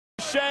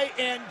Ricochet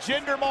and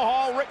Jinder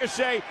Mahal.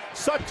 Ricochet,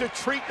 such a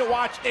treat to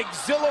watch,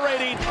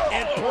 exhilarating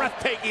and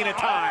breathtaking at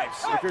times.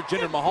 If you're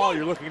Jinder Mahal,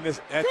 you're looking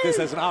at this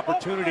as an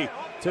opportunity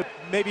to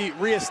maybe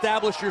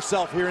reestablish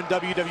yourself here in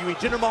WWE.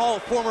 Jinder Mahal,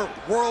 former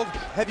world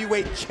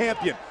heavyweight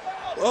champion.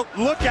 Well,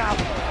 look out.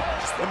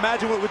 Just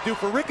imagine what it would do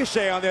for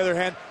Ricochet, on the other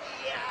hand,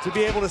 to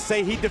be able to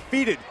say he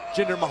defeated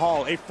Jinder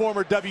Mahal, a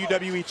former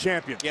WWE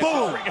champion. Yes,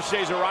 boom!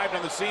 Ricochet's arrived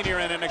on the scene here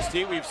in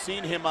NXT. We've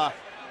seen him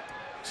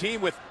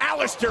team with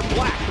Aleister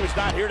Black, who's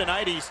not here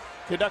tonight. He's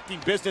conducting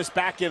business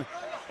back in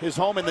his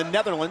home in the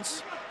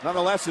Netherlands.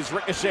 Nonetheless, is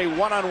Ricochet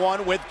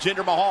one-on-one with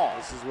Jinder Mahal.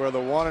 This is where the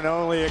one and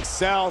only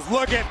excels.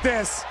 Look at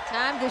this.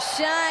 Time to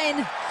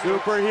shine.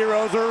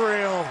 Superheroes are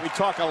real. We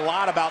talk a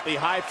lot about the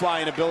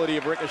high-flying ability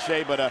of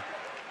Ricochet, but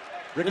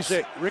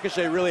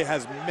Ricochet really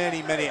has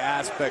many, many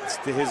aspects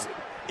to his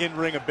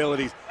in-ring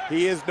abilities.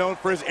 He is known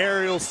for his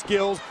aerial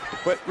skills,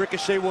 but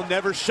Ricochet will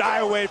never shy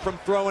away from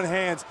throwing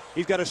hands.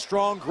 He's got a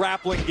strong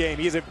grappling game.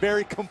 He is a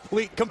very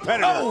complete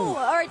competitor. Oh,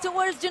 all right, so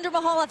what does Jinder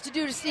Mahal have to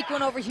do to sneak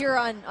one over here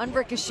on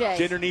Ricochet?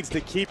 Jinder needs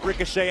to keep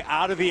Ricochet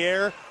out of the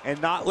air and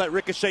not let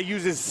Ricochet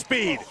use his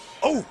speed.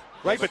 Oh,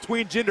 right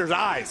between Jinder's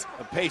eyes.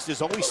 The pace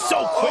is always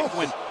so quick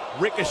when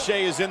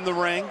Ricochet is in the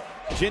ring.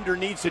 Jinder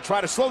needs to try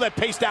to slow that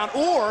pace down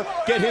or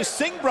get his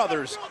Singh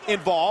brothers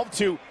involved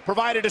to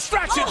provide a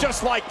distraction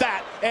just like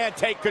that and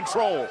take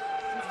control.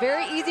 It's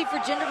very easy for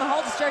Jinder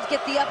Mahal to start to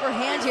get the upper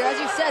hand here. As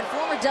you said,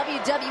 former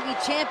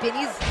WWE champion.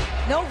 He's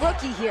no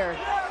rookie here.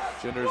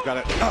 Jinder's got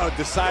a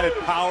decided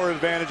power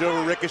advantage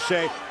over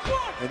Ricochet.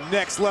 And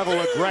next level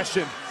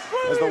aggression,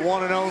 as the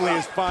one and only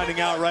is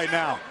finding out right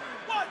now.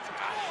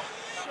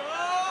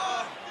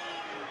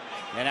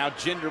 And now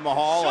Jinder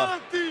Mahal,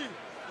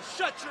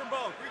 shut your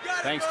mouth.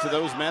 Thanks to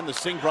those men, the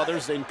Singh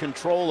brothers in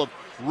control of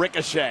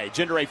Ricochet.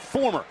 Jinder, a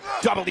former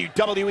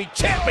WWE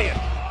champion,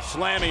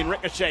 slamming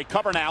Ricochet.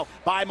 Cover now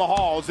by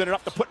Mahal. Is it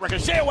enough to put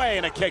Ricochet away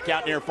and a kick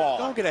out near fall?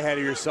 Don't get ahead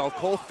of yourself,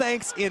 Cole.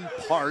 Thanks in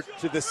part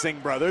to the Singh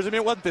brothers. I mean,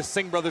 it wasn't the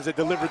Singh brothers that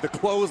delivered the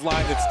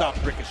clothesline that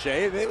stopped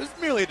Ricochet. It was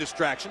merely a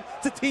distraction.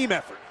 It's a team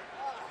effort.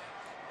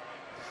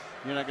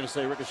 You're not going to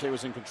say Ricochet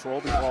was in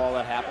control before all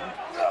that happened?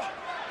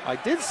 I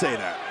did say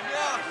that.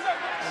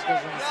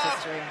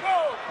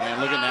 And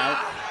look at now,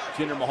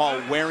 Jinder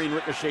Mahal wearing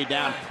Ricochet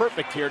down.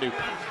 Perfect here to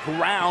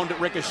ground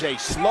Ricochet.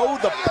 Slow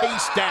the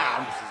pace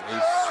down. This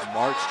is a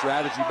smart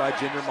strategy by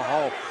Jinder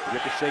Mahal.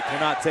 Ricochet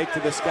cannot take to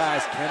the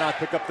skies, cannot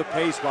pick up the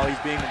pace while he's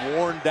being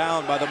worn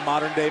down by the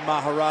modern-day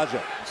Maharaja.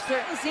 It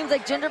certainly seems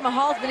like Jinder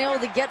Mahal's been able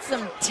to get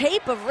some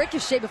tape of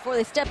Ricochet before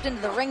they stepped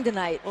into the ring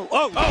tonight.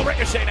 Oh,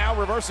 Ricochet now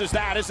reverses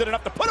that. Is it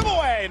enough to put him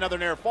away? Another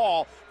near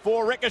fall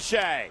for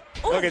Ricochet.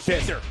 Look at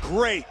this.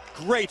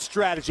 Great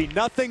strategy.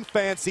 Nothing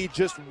fancy,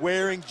 just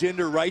wearing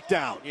Jinder right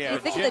down. Yeah, you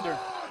think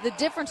the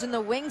difference in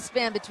the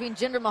wingspan between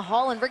Jinder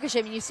Mahal and Ricochet,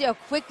 I mean, you see how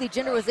quickly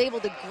Jinder was able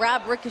to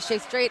grab Ricochet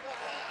straight.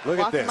 Look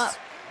at this.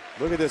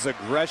 Look at this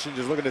aggression,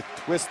 just looking to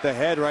twist the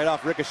head right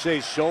off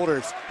Ricochet's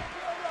shoulders.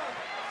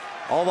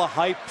 All the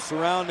hype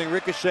surrounding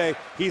Ricochet,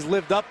 he's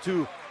lived up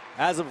to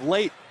as of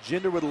late.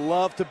 Jinder would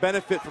love to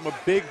benefit from a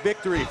big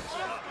victory,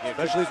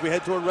 especially as we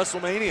head toward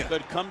WrestleMania.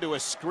 Could come to a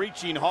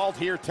screeching halt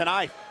here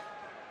tonight.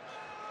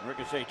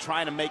 Ricochet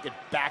trying to make it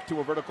back to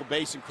a vertical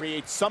base and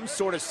create some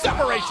sort of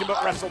separation,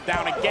 but wrestled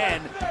down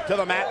again to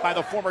the mat by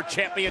the former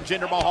champion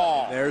Jinder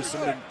Mahal. There's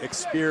some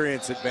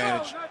experience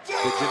advantage that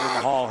Jinder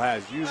Mahal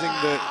has, using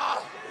the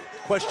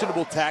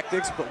questionable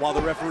tactics, but while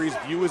the referee's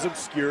view is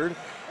obscured,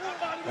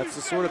 that's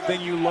the sort of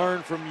thing you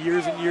learn from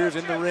years and years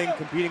in the ring,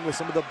 competing with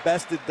some of the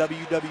best at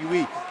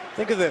WWE.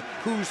 Think of the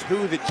who's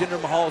who that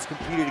Jinder Mahal has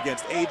competed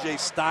against. AJ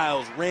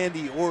Styles,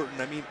 Randy Orton,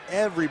 I mean,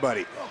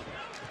 everybody.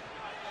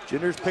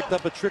 Jinder's picked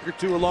up a trick or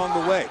two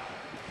along the way.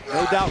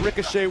 No doubt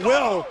Ricochet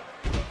will.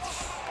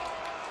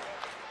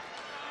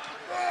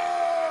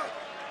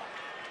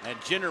 And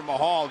Jinder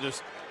Mahal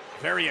just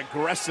very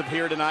aggressive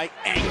here tonight.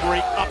 Angry,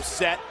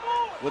 upset.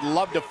 Would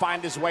love to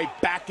find his way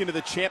back into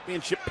the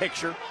championship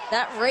picture.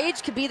 That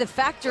rage could be the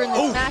factor in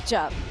this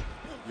matchup.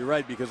 You're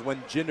right, because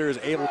when Jinder is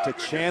able to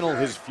channel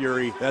his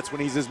fury, that's when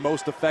he's his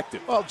most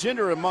effective. Well,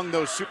 Jinder among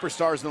those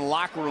superstars in the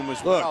locker room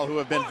as well, who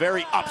have been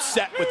very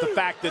upset with the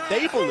fact that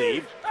they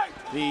believe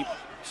the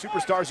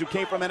superstars who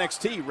came from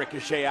NXT,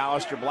 Ricochet,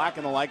 Aleister Black,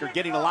 and the like, are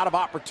getting a lot of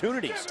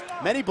opportunities.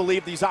 Many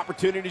believe these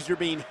opportunities are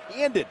being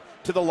handed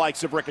to the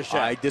likes of Ricochet.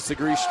 I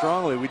disagree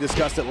strongly. We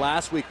discussed it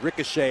last week.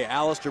 Ricochet,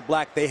 Aleister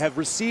Black, they have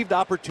received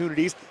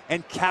opportunities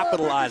and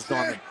capitalized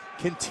on them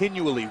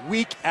continually,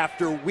 week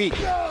after week.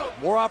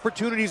 More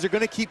opportunities are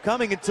going to keep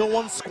coming until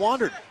one's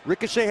squandered.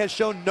 Ricochet has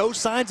shown no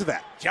signs of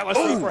that.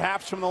 Jealousy,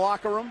 perhaps, from the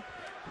locker room?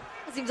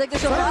 It seems like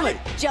there's a lot of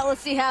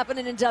jealousy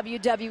happening in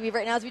WWE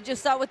right now, as we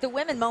just saw with the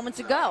women moments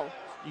ago.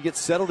 You get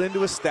settled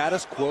into a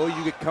status quo,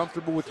 you get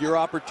comfortable with your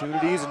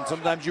opportunities, and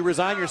sometimes you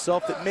resign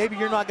yourself that maybe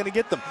you're not going to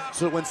get them.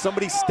 So when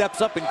somebody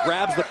steps up and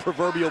grabs the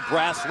proverbial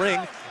brass ring,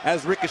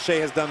 as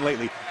Ricochet has done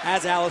lately,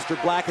 as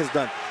Aleister Black has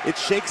done, it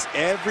shakes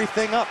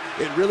everything up.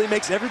 It really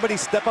makes everybody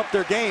step up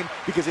their game,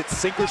 because it's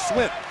sink or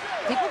swim.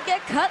 People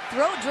get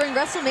cutthroat during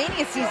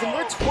WrestleMania season.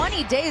 We're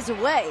 20 days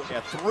away.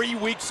 Yeah, 3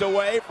 weeks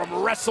away from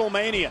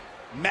WrestleMania.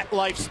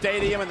 MetLife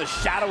Stadium in the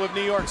shadow of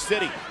New York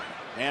City.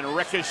 And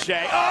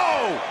Ricochet,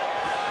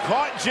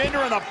 caught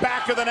Jinder in the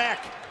back of the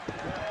neck.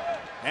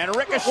 And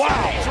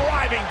Ricochet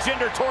driving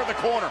Jinder toward the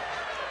corner.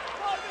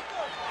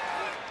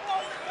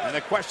 And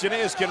the question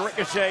is, can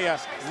Ricochet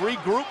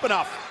regroup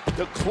enough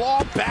to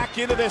claw back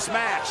into this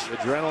match?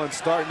 Adrenaline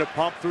starting to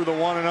pump through the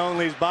one and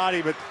only's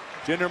body, but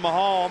Jinder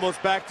Mahal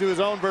almost back to his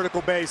own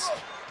vertical base.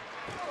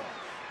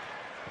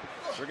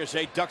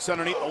 Ricochet ducks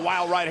underneath the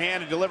wild right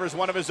hand and delivers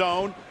one of his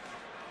own.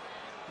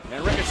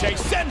 And Ricochet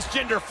sends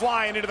Jinder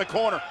flying into the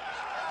corner.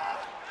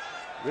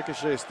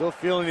 Ricochet still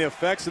feeling the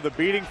effects of the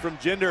beating from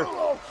Jinder.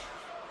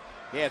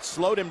 Yeah, it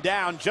slowed him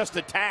down just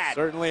a tad.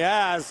 Certainly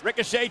has.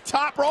 Ricochet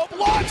top rope,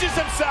 launches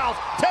himself,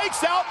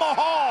 takes out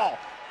Mahal.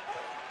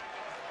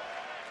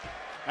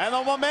 And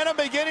the momentum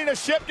beginning to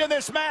shift in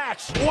this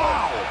match.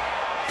 Wow!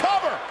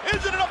 Cover!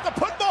 Isn't enough to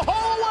put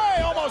Mahal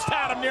away. Almost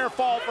had him near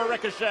fall for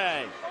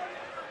Ricochet.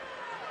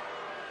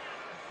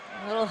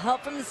 A little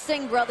help from the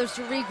Singh brothers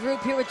to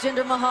regroup here with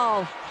Jinder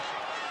Mahal.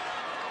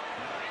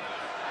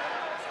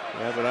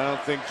 Yeah, but I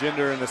don't think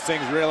Jinder and the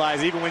Singhs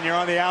realize, even when you're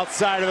on the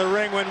outside of the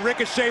ring, when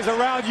Ricochet's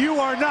around, you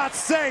are not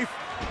safe.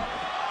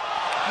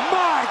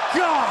 My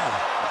God!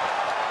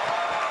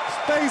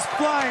 Space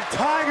flying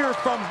tiger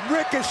from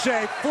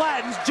Ricochet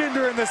flattens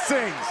Jinder and the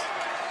Singhs.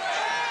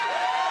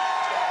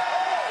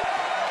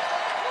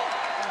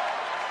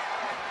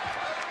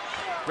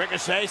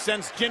 Ricochet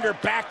sends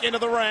Jinder back into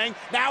the ring.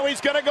 Now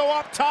he's going to go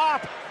up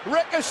top.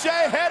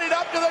 Ricochet headed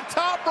up to the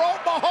top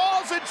rope.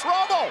 Mahal's in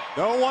trouble.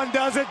 No one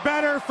does it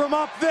better from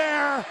up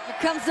there. Here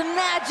comes the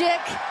magic.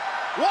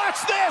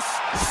 Watch this.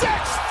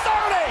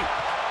 6:30.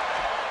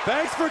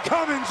 Thanks for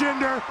coming,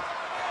 Jinder.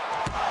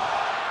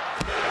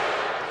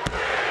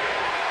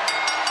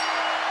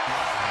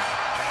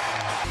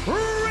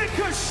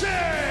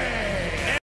 Ricochet.